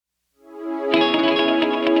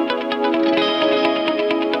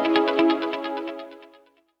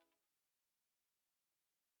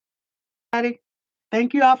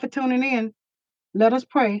Thank you all for tuning in. Let us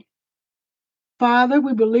pray. Father,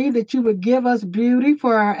 we believe that you would give us beauty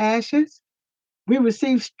for our ashes. We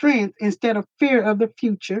receive strength instead of fear of the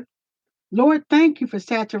future. Lord, thank you for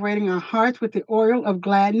saturating our hearts with the oil of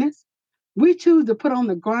gladness. We choose to put on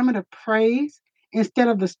the garment of praise instead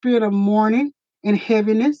of the spirit of mourning and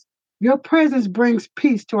heaviness. Your presence brings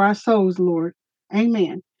peace to our souls, Lord.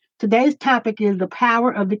 Amen. Today's topic is the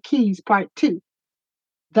power of the keys, part 2.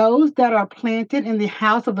 Those that are planted in the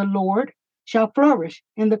house of the Lord shall flourish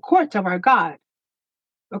in the courts of our God,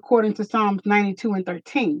 according to Psalms 92 and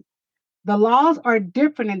 13. The laws are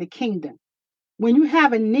different in the kingdom. When you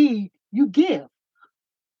have a need, you give,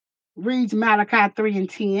 reads Malachi 3 and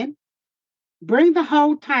 10. Bring the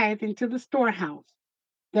whole tithe into the storehouse,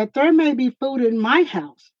 that there may be food in my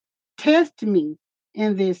house. Test me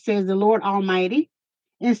in this, says the Lord Almighty,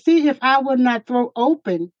 and see if I will not throw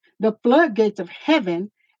open the floodgates of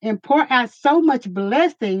heaven and pour out so much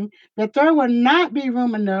blessing that there will not be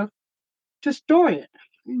room enough to store it.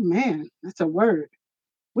 Amen. That's a word.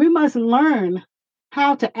 We must learn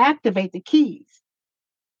how to activate the keys.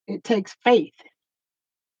 It takes faith.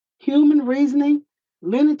 Human reasoning,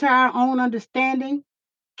 limited to our own understanding,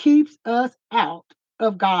 keeps us out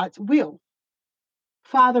of God's will.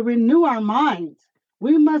 Father, renew our minds.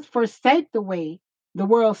 We must forsake the way the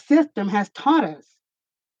world system has taught us.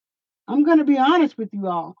 I'm going to be honest with you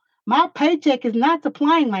all. My paycheck is not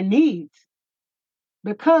supplying my needs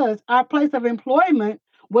because our place of employment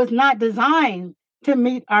was not designed to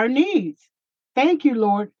meet our needs. Thank you,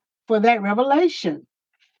 Lord, for that revelation.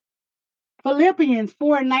 Philippians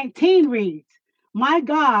 4:19 reads, my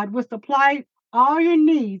God will supply all your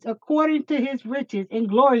needs according to his riches and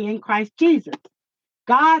glory in Christ Jesus.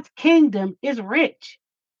 God's kingdom is rich.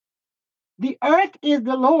 The earth is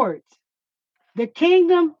the Lord's. The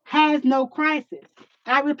kingdom has no crisis.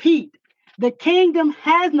 I repeat, the kingdom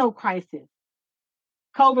has no crisis.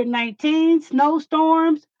 COVID-19,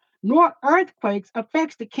 snowstorms, nor earthquakes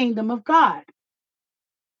affects the kingdom of God.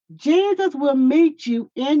 Jesus will meet you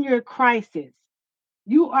in your crisis.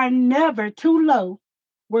 You are never too low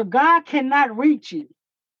where God cannot reach you.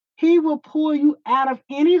 He will pull you out of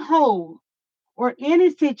any hole or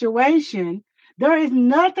any situation. There is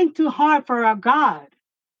nothing too hard for our God,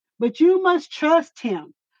 but you must trust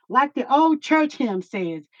him. Like the old church hymn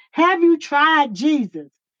says, have you tried Jesus?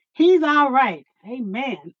 He's all right.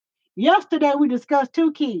 Amen. Yesterday we discussed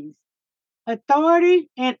 2 keys, authority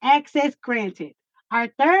and access granted. Our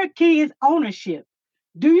third key is ownership.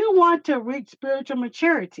 Do you want to reach spiritual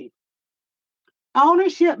maturity?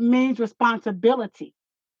 Ownership means responsibility.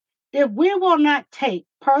 If we will not take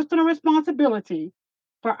personal responsibility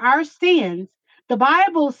for our sins, the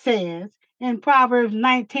Bible says in Proverbs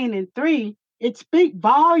 19 and 3, it speaks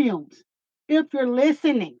volumes. If you're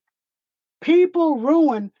listening, people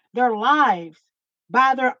ruin their lives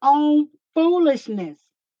by their own foolishness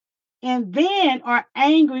and then are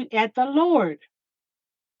angry at the Lord.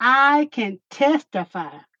 I can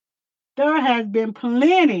testify. There has been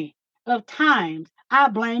plenty of times I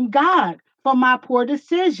blame God for my poor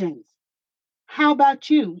decisions. How about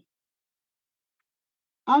you?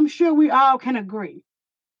 I'm sure we all can agree.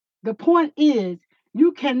 The point is,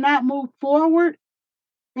 you cannot move forward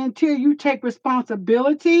until you take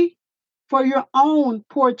responsibility for your own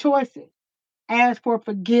poor choices. Ask for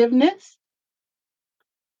forgiveness,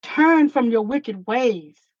 turn from your wicked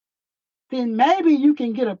ways. Then maybe you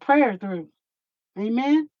can get a prayer through.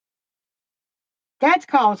 Amen. That's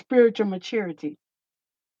called spiritual maturity.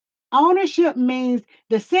 Ownership means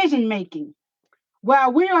decision making.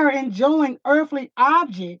 While we are enjoying earthly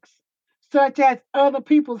objects, such as other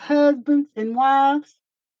people's husbands and wives,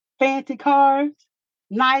 fancy cars,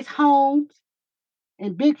 nice homes,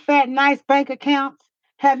 and big fat nice bank accounts,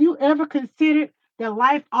 have you ever considered that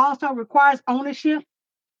life also requires ownership?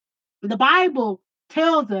 The Bible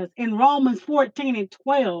tells us in Romans 14 and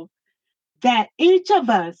 12 that each of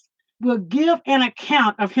us will give an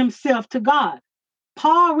account of himself to God.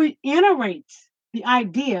 Paul reiterates the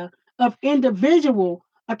idea of individual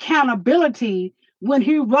accountability when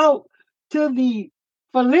he wrote to the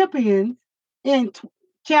Philippians in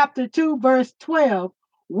chapter 2, verse 12,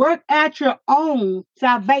 work at your own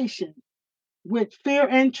salvation with fear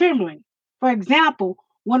and trembling. For example,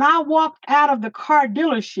 when I walked out of the car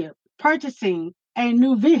dealership purchasing a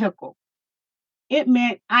new vehicle, it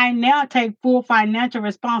meant I now take full financial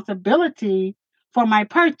responsibility for my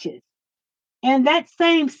purchase. In that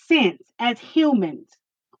same sense, as humans,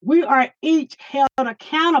 we are each held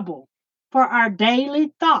accountable for our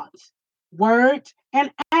daily thoughts, words,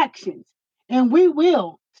 and actions. And we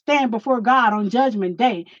will stand before God on Judgment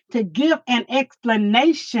Day to give an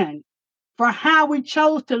explanation for how we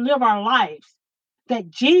chose to live our lives that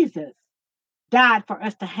Jesus died for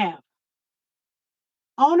us to have.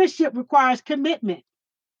 Ownership requires commitment.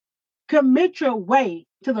 Commit your way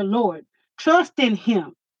to the Lord. Trust in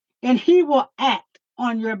Him, and He will act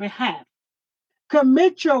on your behalf.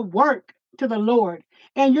 Commit your work to the Lord,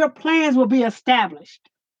 and your plans will be established.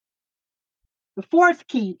 The fourth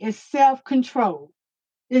key is self control.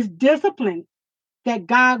 It's discipline that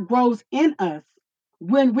God grows in us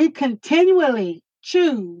when we continually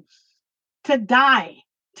choose to die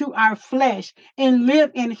to our flesh and live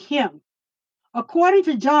in Him. According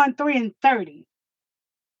to John 3 and 30,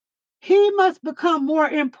 He must become more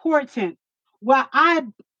important while I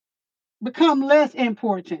become less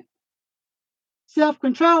important. Self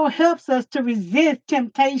control helps us to resist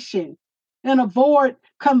temptation and avoid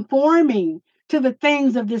conforming to the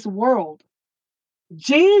things of this world.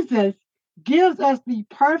 Jesus gives us the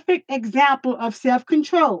perfect example of self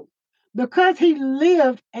control because he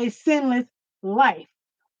lived a sinless life,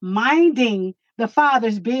 minding the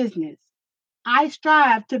Father's business. I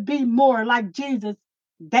strive to be more like Jesus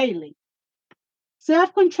daily.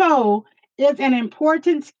 Self control is an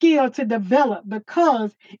important skill to develop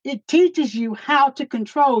because it teaches you how to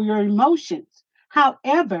control your emotions.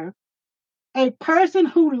 However, a person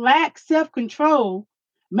who lacks self control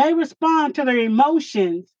may respond to their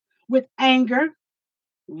emotions with anger,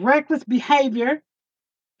 reckless behavior,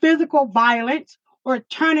 physical violence, or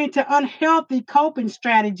turning to unhealthy coping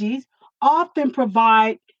strategies, often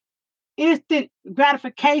provide instant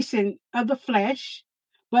gratification of the flesh,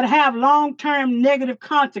 but have long term negative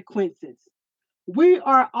consequences. We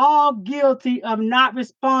are all guilty of not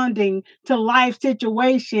responding to life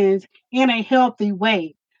situations in a healthy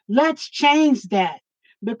way. Let's change that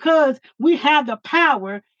because we have the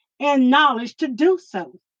power and knowledge to do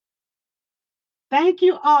so. Thank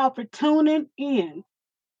you all for tuning in.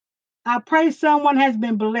 I pray someone has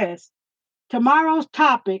been blessed. Tomorrow's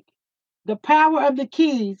topic, the power of the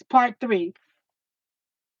keys, part 3.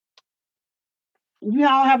 You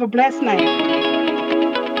all have a blessed night.